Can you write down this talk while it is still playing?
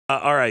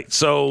All right,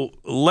 so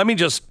let me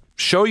just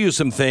show you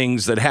some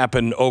things that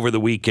happened over the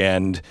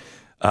weekend.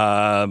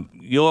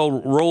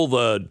 You'll roll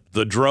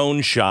the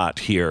drone shot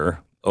here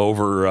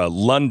over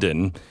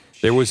London.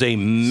 There was a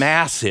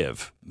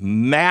massive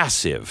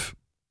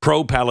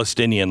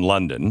pro-Palestinian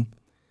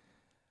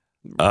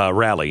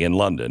rally in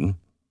London,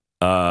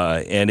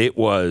 and it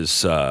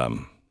was, I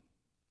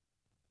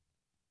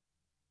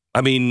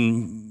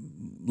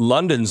mean,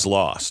 London's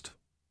lost.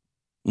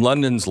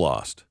 London's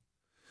lost.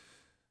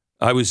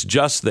 I was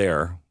just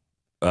there,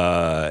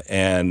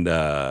 and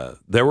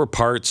there were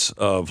parts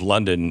of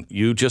London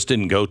you just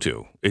didn't go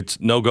to. It's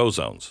no-go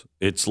zones.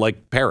 It's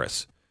like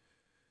Paris,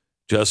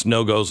 just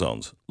no-go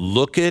zones.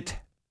 Look at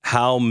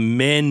how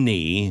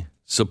many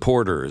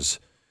supporters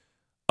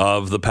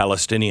of the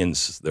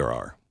Palestinians there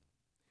are.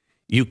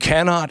 You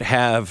cannot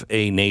have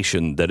a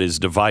nation that is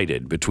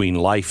divided between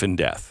life and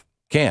death.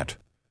 Can't.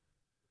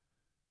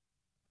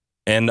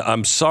 And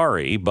I'm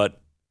sorry,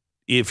 but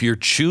if you're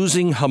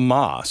choosing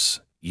Hamas,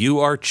 you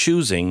are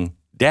choosing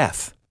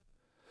death.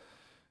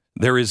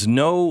 There is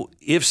no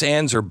ifs,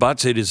 ands, or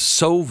buts. It is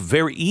so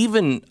very,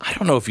 even, I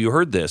don't know if you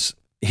heard this,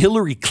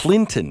 Hillary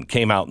Clinton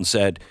came out and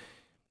said,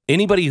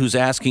 anybody who's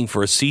asking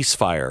for a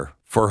ceasefire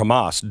for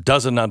Hamas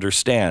doesn't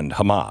understand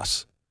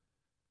Hamas.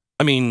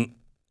 I mean,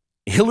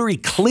 Hillary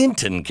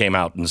Clinton came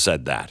out and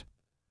said that.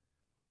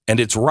 And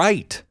it's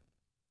right.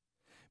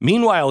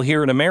 Meanwhile,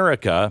 here in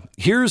America,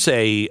 here's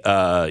a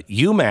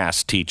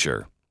UMass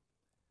teacher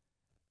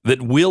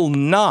that will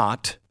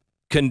not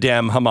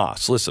condemn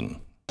Hamas.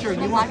 Listen.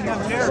 You want to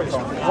condemn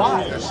terrorism.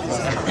 Why?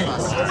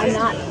 I'm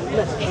not,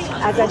 look,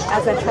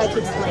 as I tried to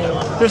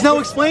explain. There's no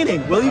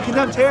explaining. Will you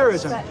condemn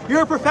terrorism?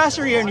 You're a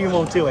professor here and you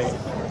won't do it.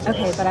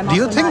 Okay, but I'm Do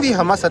you also think not, the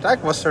Hamas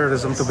attack was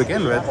terrorism to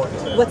begin with?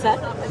 What's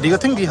that? Do you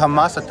think the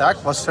Hamas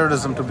attack was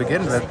terrorism to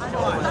begin with?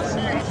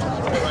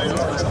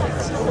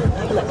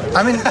 Look,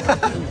 I mean,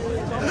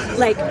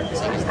 like,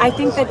 I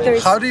think that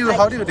there's... how do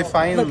you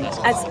define... Look,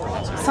 as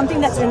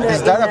something that's in the...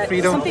 Is that a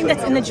freedom? Something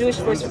that's in the Jewish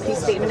Voice for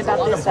Peace statement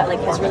about this that,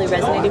 like, has really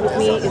resonated with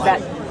me is that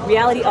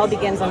reality all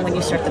begins on when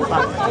you start the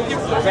clock,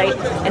 right?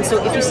 And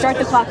so if you start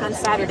the clock on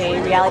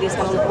Saturday, reality is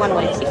going to look one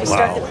way. If you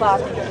start the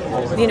clock,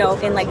 you know,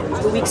 in like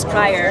the weeks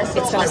prior, it's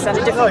going to sound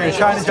a different way. You're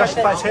trying to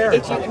justify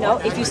terrorism.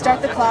 If you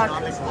start the clock,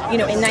 you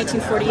know, in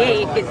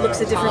 1948, it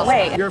looks a different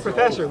way. You're a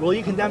professor. Will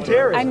you condemn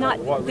terrorism? I'm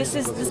not. This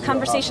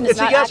conversation is it's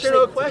not a yes actually,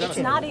 or no question. It's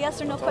not a yes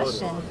or no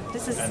question.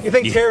 This is. You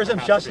think terrorism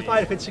is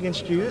justified if it's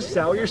against Jews? Is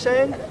that what you're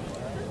saying?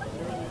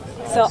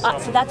 So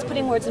that's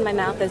putting words in my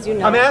mouth, as you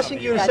know. I'm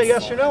asking you to say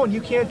yes or no, and you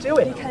can't do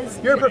it. Because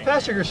you're a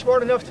professor. You're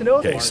smart enough to know.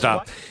 Okay,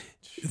 stop.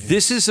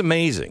 This is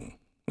amazing.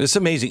 This is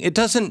amazing. It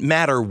doesn't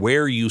matter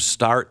where you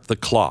start the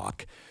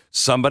clock.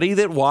 Somebody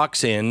that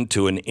walks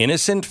into an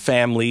innocent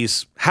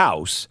family's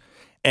house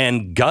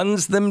and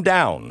guns them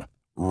down,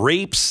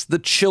 rapes the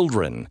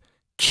children,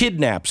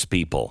 kidnaps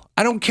people.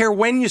 I don't care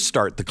when you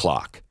start the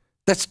clock.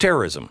 That's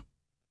terrorism.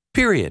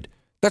 Period.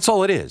 That's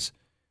all it is.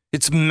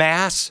 It's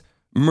mass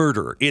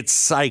murder. It's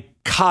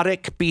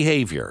psychotic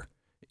behavior.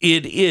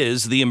 It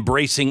is the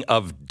embracing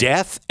of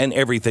death and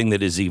everything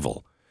that is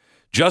evil.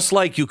 Just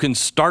like you can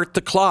start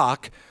the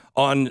clock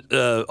on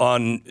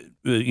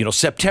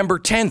September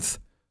 10th,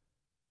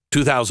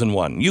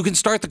 2001. You can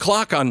start the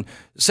clock on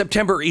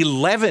September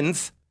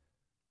 11th,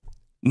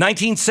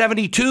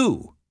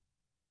 1972.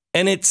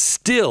 And it's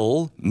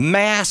still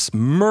mass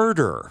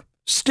murder.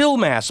 Still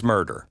mass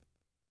murder.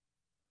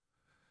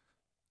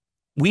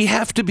 We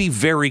have to be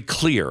very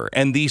clear,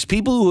 and these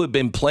people who have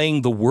been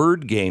playing the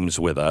word games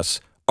with us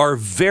are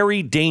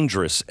very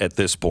dangerous at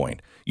this point.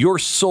 Your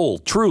soul,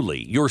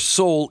 truly, your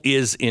soul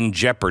is in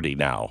jeopardy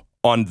now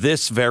on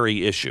this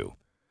very issue.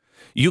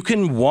 You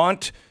can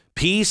want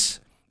peace.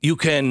 You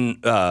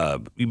can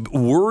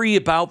worry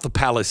about the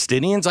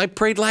Palestinians. I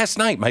prayed last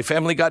night. My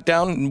family got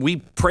down and we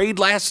prayed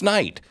last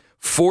night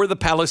for the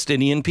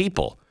Palestinian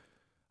people.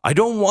 I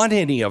don't want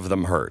any of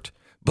them hurt.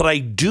 But I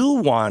do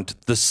want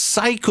the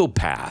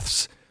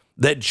psychopaths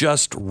that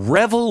just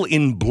revel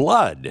in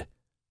blood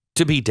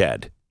to be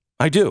dead.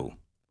 I do.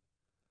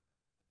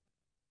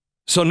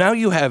 So now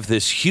you have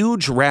this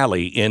huge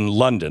rally in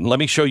London. Let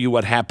me show you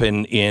what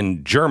happened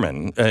in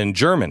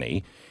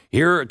Germany.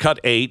 Here, cut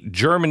 8,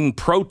 German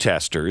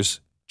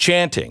protesters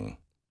chanting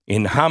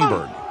in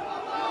Hamburg. Look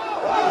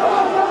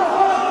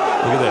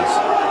at this.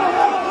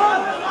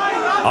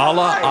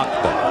 Allah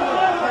Akbar.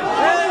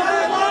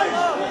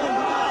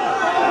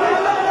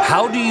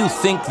 How do you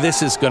think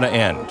this is going to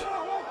end?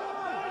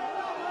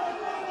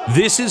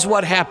 This is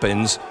what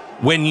happens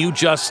when you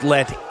just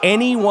let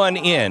anyone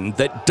in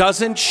that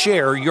doesn't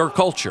share your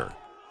culture.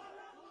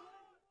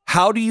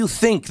 How do you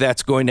think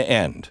that's going to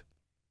end?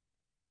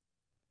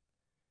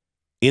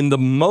 In the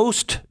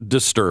most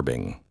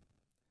disturbing,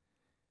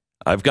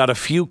 I've got a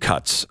few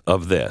cuts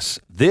of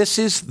this. This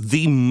is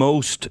the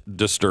most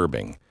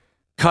disturbing.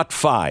 Cut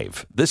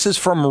 5. This is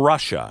from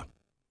Russia.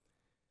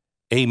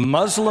 A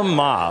Muslim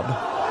mob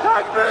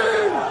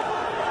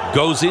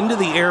goes into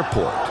the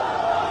airport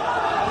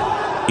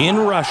in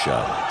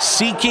Russia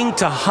seeking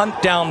to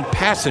hunt down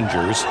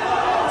passengers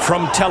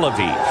from Tel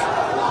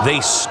Aviv.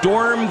 They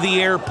storm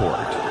the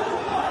airport.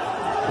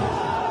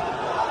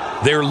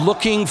 They're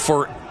looking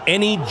for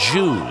any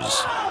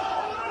Jews.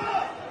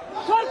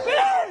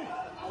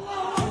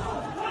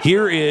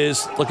 Here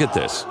is, look at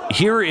this.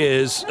 Here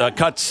is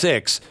cut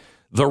 6,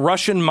 the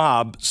Russian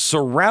mob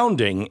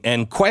surrounding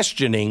and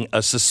questioning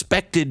a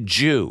suspected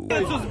Jew.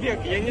 I'm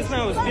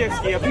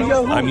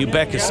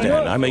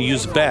Uzbekistan. I'm a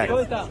Uzbek.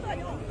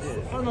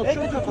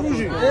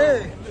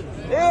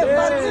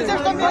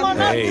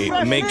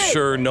 Hey, make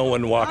sure no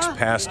one walks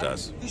past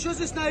us.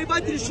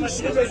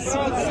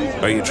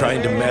 Are you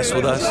trying to mess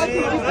with us?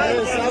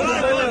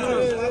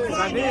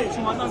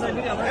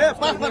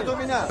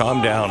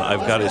 Calm down.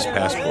 I've got his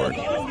passport.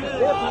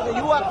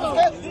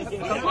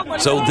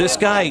 So this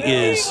guy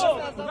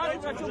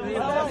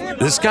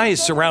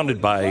is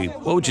surrounded by,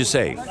 what would you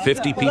say,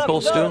 50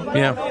 people, Stu?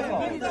 Yeah.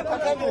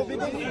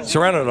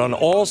 Surrounded on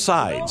all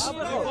sides.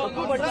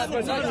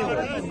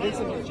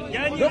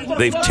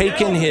 They've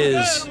taken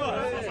his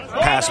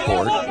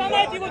passport.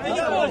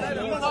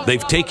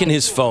 They've taken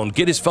his phone.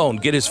 Get his phone.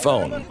 Get his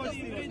phone.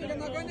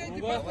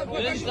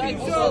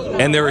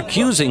 And they're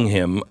accusing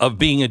him of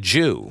being a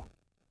Jew.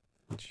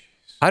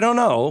 I don't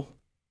know.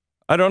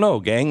 I don't know,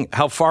 gang.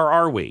 How far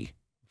are we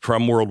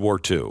from World War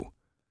II?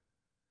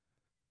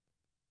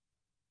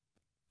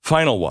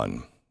 Final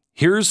one.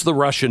 Here's the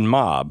Russian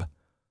mob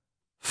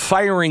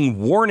firing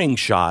warning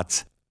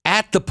shots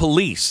at the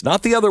police,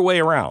 not the other way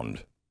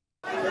around.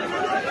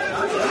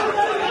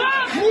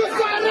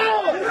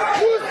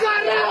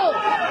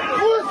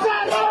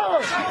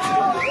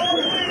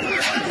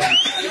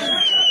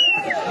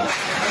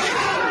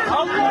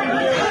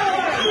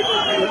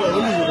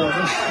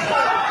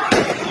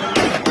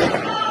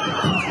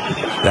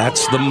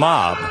 That's the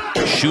mob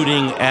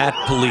shooting at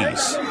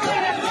police,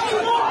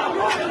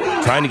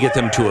 trying to get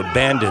them to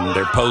abandon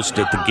their post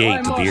at the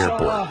gate of the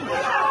airport.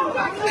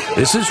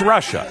 This is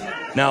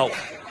Russia. Now,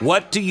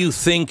 what do you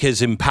think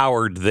has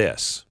empowered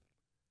this?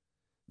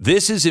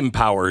 This is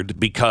empowered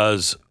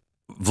because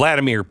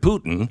Vladimir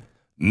Putin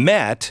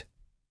met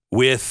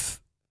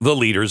with the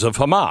leaders of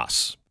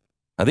Hamas.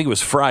 I think it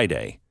was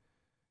Friday.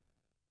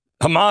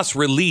 Hamas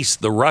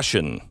released the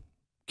Russian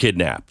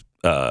kidnapped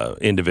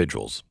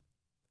individuals.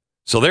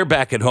 So they're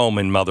back at home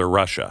in Mother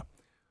Russia.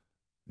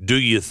 Do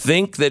you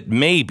think that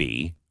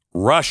maybe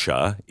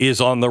Russia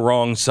is on the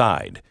wrong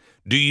side?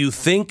 Do you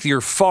think you're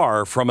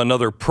far from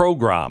another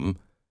program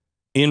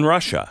in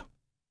Russia?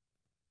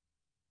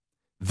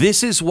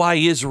 This is why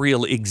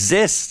Israel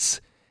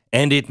exists,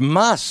 and it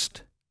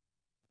must.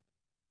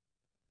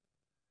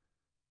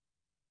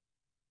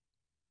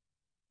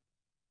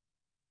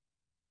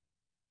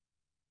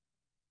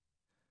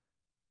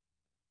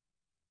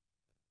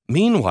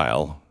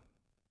 Meanwhile,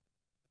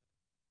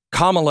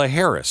 Kamala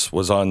Harris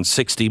was on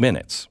 60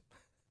 Minutes.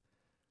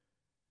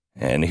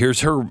 And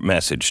here's her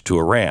message to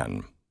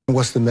Iran.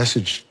 What's the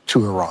message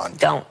to Iran?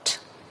 Don't.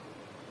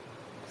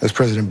 As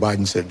President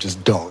Biden said,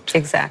 just don't.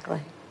 Exactly.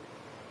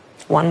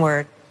 One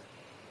word.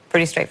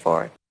 Pretty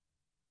straightforward.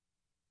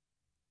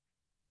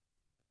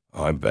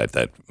 Oh, I bet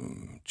that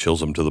chills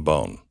them to the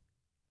bone.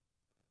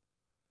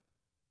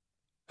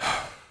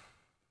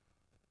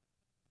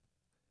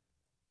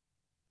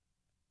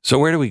 So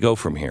where do we go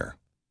from here?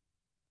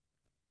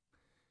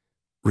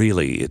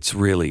 Really, it's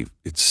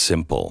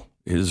simple.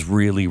 It is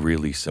really,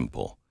 really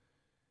simple.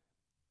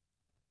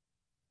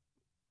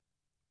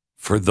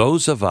 For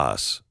those of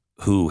us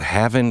who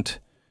haven't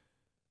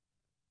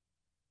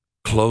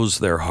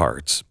closed their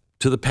hearts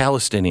to the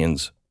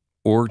Palestinians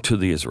or to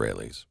the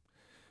Israelis,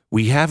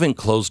 we haven't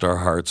closed our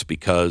hearts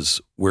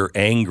because we're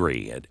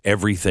angry at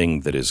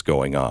everything that is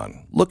going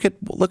on. Look at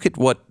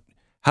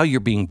how you're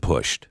being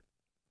pushed.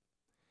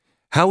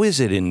 How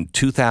is it in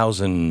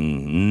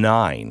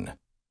 2009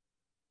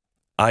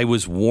 I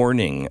was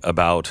warning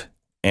about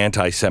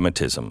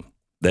anti-Semitism,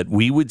 that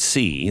we would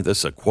see, this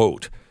is a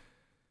quote,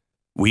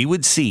 we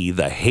would see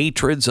the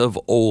hatreds of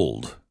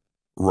old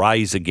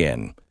rise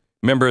again.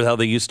 Remember how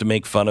they used to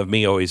make fun of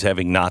me always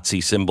having Nazi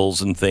symbols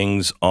and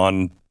things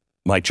on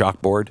my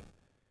chalkboard?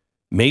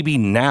 Maybe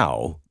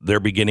now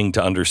they're beginning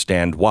to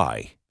understand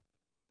why.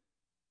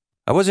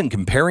 I wasn't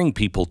comparing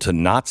people to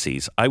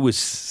Nazis. I was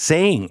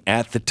saying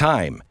at the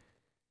time,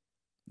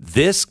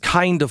 this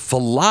kind of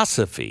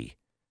philosophy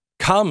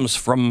comes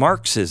from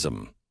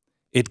Marxism.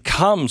 It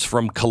comes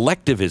from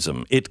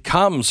collectivism. It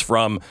comes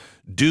from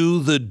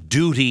do the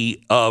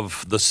duty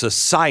of the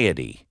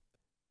society.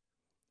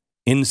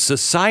 In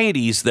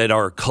societies that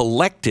are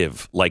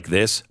collective like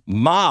this,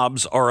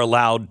 mobs are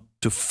allowed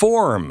to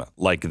form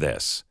like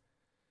this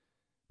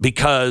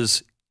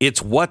because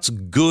it's what's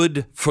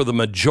good for the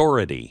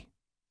majority.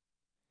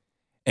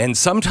 And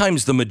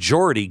sometimes the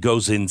majority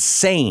goes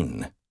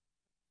insane.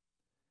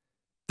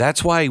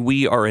 That's why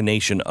we are a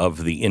nation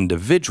of the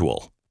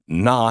individual,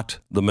 not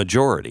the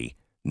majority,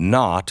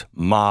 not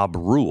mob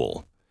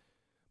rule.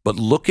 But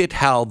look at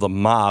how the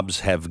mobs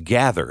have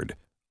gathered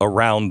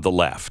around the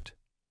left.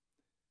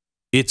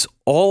 It's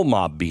all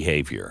mob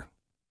behavior.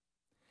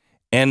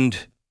 And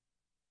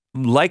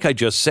like I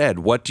just said,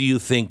 what do you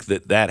think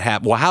that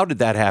happened? Well, how did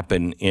that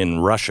happen in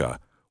Russia?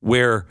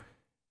 where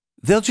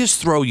they'll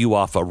just throw you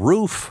off a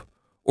roof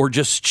or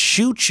just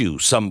shoot you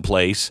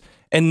someplace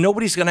and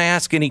nobody's going to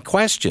ask any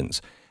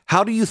questions.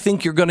 How do you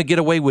think you're going to get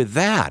away with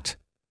that?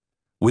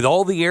 With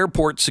all the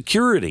airport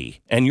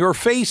security and your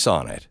face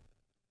on it?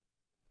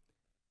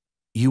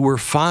 You were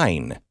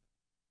fine.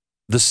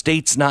 The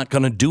state's not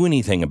going to do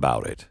anything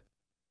about it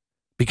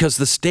because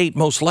the state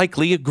most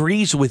likely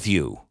agrees with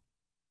you.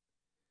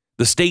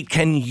 The state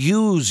can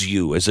use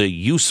you as a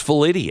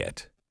useful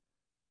idiot.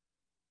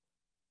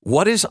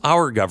 What has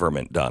our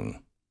government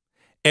done?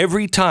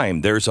 Every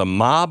time there's a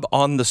mob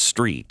on the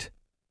street,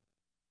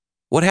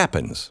 what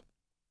happens?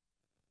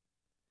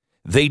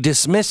 They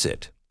dismiss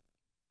it.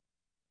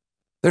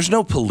 There's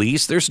no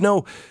police. There's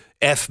no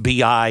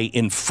FBI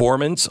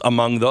informants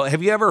among the...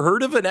 Have you ever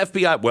heard of an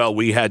FBI? Well,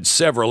 we had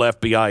several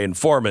FBI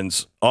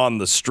informants on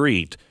the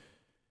street.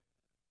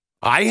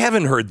 I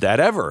haven't heard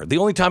that ever. The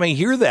only time I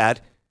hear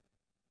that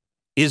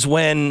is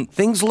when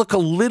things look a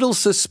little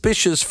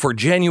suspicious for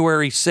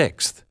January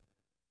 6th.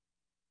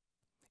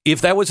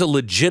 If that was a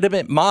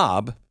legitimate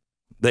mob,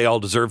 they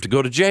all deserve to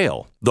go to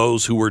jail.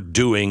 Those who were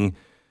doing,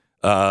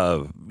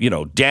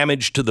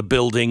 damage to the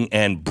building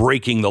and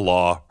breaking the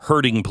law,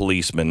 hurting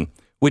policemen,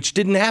 which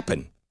didn't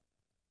happen.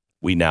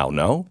 We now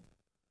know.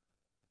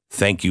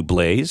 Thank you,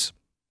 Blaze.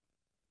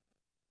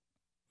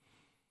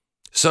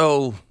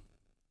 So,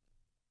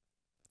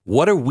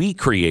 what are we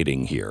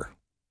creating here?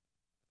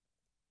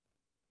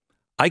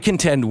 I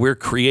contend we're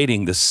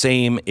creating the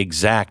same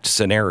exact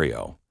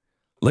scenario.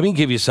 Let me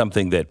give you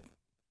something that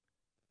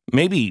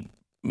maybe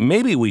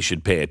we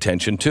should pay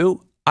attention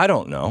to. I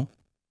don't know.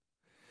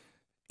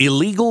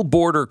 Illegal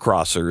border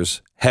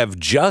crossers have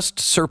just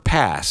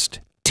surpassed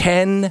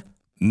 10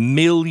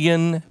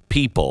 million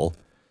people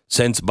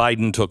since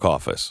Biden took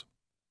office.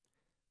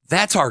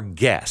 That's our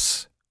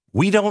guess.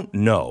 We don't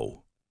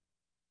know.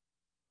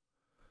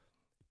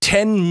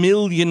 10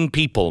 million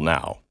people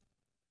now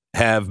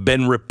have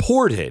been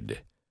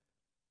reported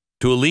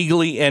to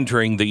illegally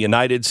entering the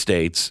United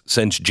States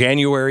since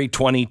January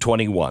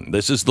 2021.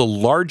 This is the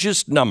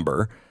largest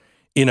number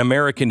in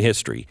American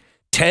history.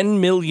 10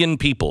 million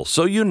people.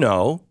 So you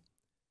know,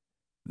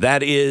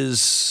 that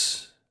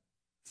is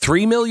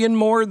 3 million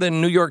more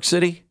than New York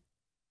City.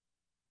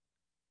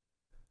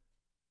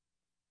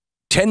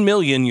 10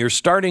 million, you're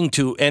starting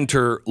to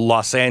enter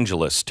Los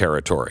Angeles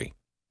territory.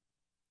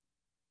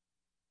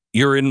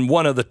 You're in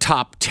one of the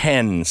top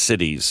 10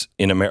 cities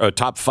in America,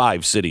 top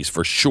 5 cities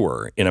for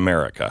sure in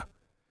America.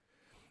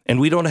 And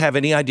we don't have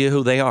any idea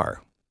who they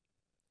are.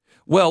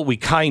 Well, we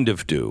kind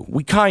of do.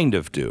 We kind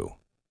of do.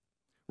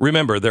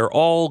 Remember, they're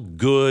all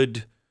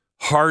good,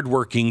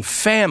 hardworking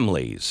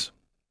families.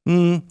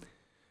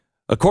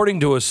 According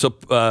to a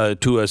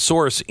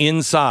source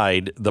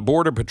inside the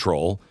Border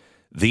Patrol,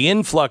 the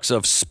influx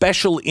of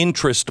special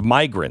interest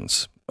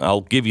migrants,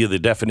 I'll give you the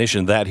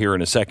definition of that here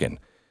in a second,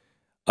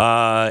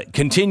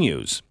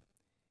 continues.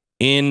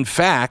 In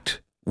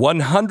fact,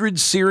 100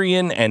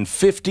 Syrian and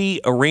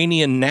 50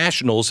 Iranian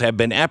nationals have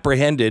been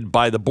apprehended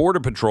by the Border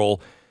Patrol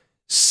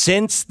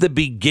since the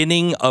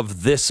beginning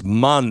of this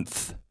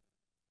month.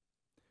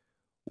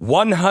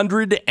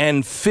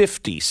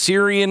 150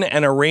 Syrian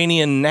and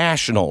Iranian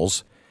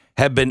nationals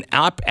have been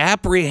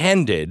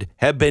apprehended,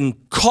 have been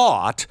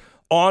caught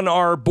on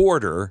our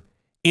border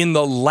in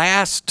the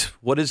last,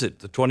 what is it,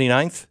 the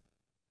 29th?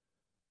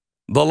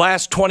 The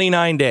last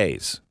 29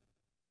 days.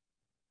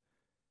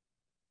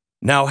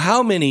 Now,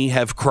 how many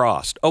have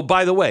crossed? Oh,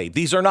 by the way,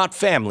 these are not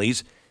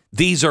families.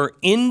 These are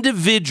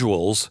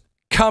individuals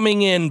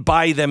coming in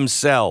by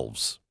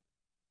themselves.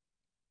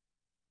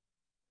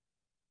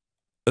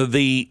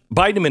 The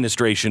Biden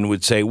administration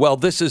would say, well,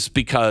 this is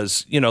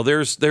because,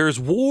 there's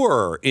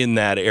war in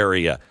that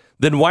area.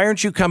 Then why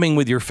aren't you coming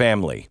with your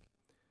family?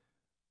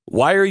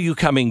 Why are you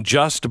coming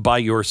just by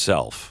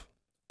yourself?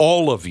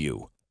 All of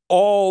you.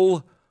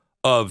 All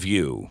of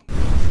you.